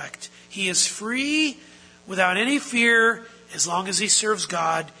God's elect. He is free without any fear as long as he serves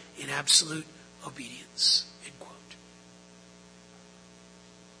God in absolute obedience." End quote.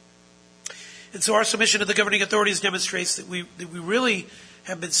 And so our submission to the governing authorities demonstrates that we really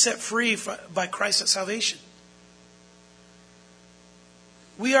have been set free by Christ at salvation.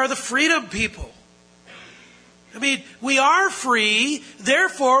 We are the freedom people. I mean, we are free,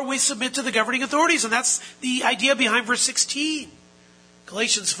 therefore we submit to the governing authorities. And that's the idea behind verse 16.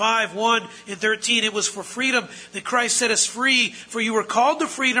 Galatians 5:1 and 13, "It was for freedom that Christ set us free. For you were called to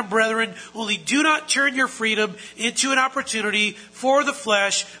freedom, brethren. Only do not turn your freedom into an opportunity for the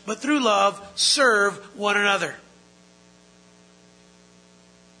flesh, but through love serve one another."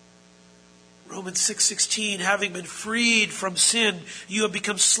 Romans 6:16, "Having been freed from sin, you have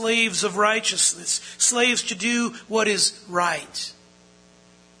become slaves of righteousness, slaves to do what is right."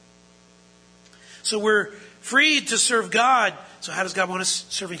 So we're freed to serve God. So how does God want us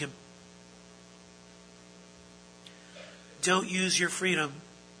serving Him? Don't use your freedom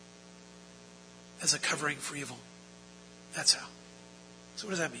as a covering for evil. That's how. So what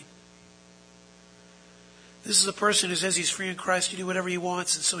does that mean? This is a person who says he's free in Christ to do whatever he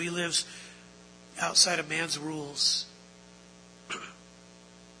wants, and so he lives outside of man's rules.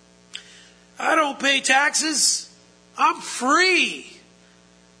 I don't pay taxes. I'm free.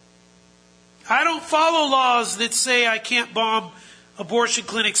 I don't follow laws that say I can't bomb abortion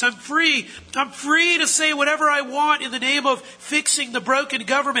clinics. I'm free. I'm free to say whatever I want in the name of fixing the broken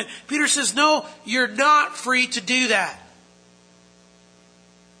government. Peter says, no, you're not free to do that.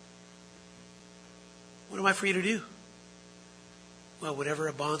 What am I free to do? Well, whatever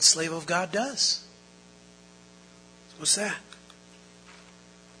a bond slave of God does. What's that?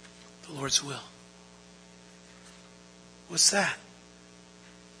 The Lord's will. What's that?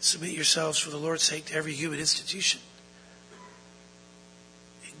 Submit yourselves for the Lord's sake to every human institution.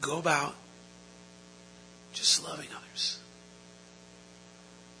 And go about just loving others.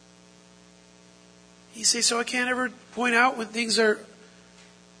 You say, so I can't ever point out when things are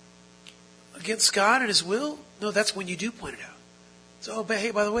against God and His will? No, that's when you do point it out. So, hey,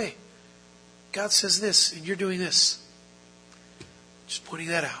 by the way, God says this and you're doing this. Just pointing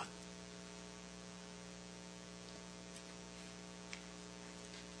that out.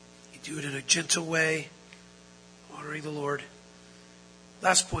 You do it in a gentle way, honoring the Lord.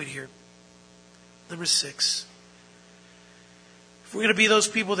 Last point here. Number 6. If we're going to be those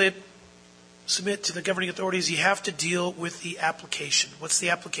people that submit to the governing authorities, you have to deal with the application. What's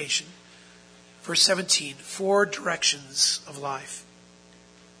the application? Verse 17, 4 directions of life.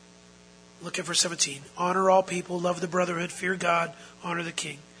 Look at verse 17. Honor all people, love the brotherhood, fear God, honor the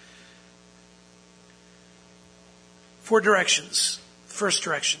king. 4 directions. First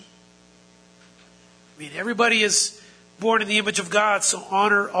direction. I mean, everybody is born in the image of God, so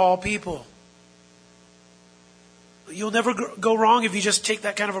honor all people. You'll never go wrong if you just take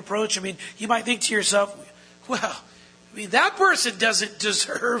that kind of approach. I mean, you might think to yourself, well, I mean, that person doesn't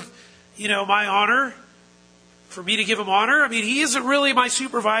deserve, my honor. For me to give him honor. I mean, he isn't really my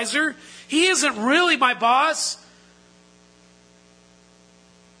supervisor. He isn't really my boss.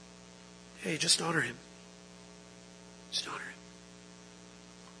 Hey, just honor him. Just honor him.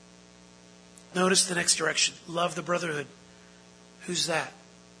 Notice the next direction. Love the brotherhood. Who's that?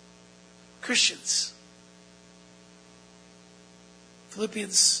 Christians.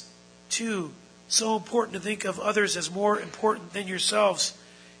 Philippians 2. So important to think of others as more important than yourselves.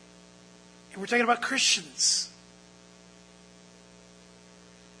 And we're talking about Christians.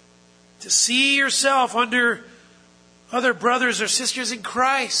 To see yourself under other brothers or sisters in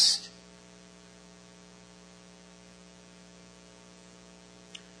Christ.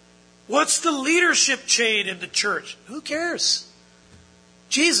 What's the leadership chain in the church? Who cares?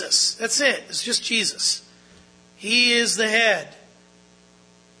 Jesus. That's it. It's just Jesus. He is the head.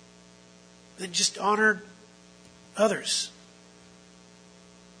 Then just honor others.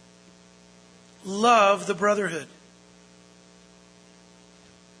 Love the brotherhood.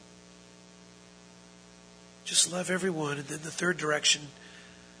 Just love everyone. And then the third direction,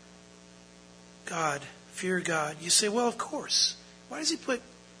 God, fear God. You say, well, of course. Why does he put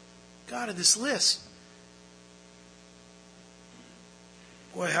God in this list?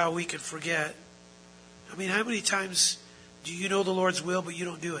 Boy, how we can forget. I mean, how many times do you know the Lord's will, but you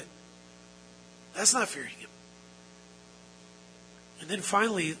don't do it? That's not fearing Him. And then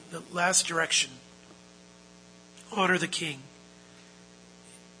finally, the last direction, honor the King.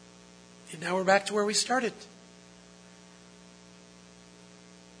 And now we're back to where we started.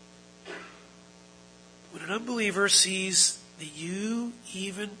 When an unbeliever sees that you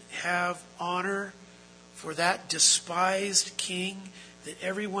even have honor for that despised king that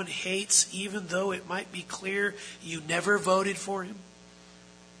everyone hates, even though it might be clear you never voted for him,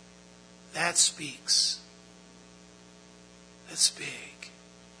 that speaks. That's big.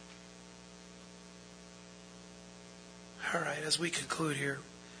 All right, as we conclude here,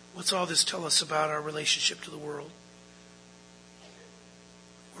 what's all this tell us about our relationship to the world?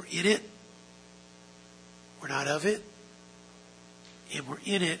 We're in it. We're not of it. And we're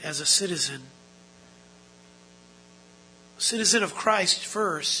in it as a citizen. A citizen of Christ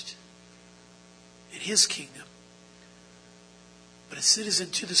first, in His kingdom. But a citizen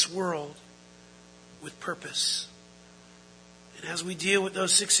to this world with purpose. And as we deal with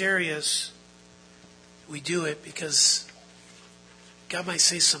those 6 areas, we do it because God might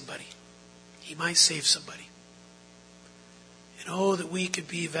save somebody. He might save somebody. And oh, that we could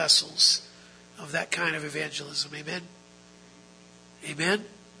be vessels of that kind of evangelism. Amen? Amen?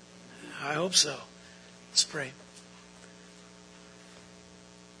 I hope so. Let's pray.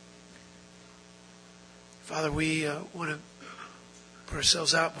 Father, we want to put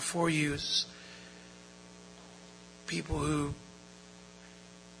ourselves out before you as people who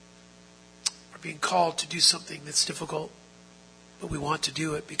are being called to do something that's difficult, but we want to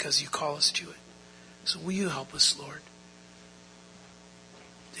do it because you call us to it. So will you help us, Lord,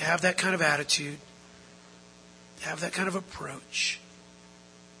 to have that kind of attitude, to have that kind of approach.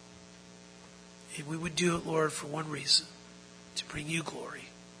 And we would do it, Lord, for one reason, to bring you glory.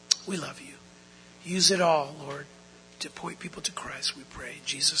 We love you. Use it all, Lord, to point people to Christ, we pray. In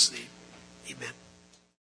Jesus' name, amen.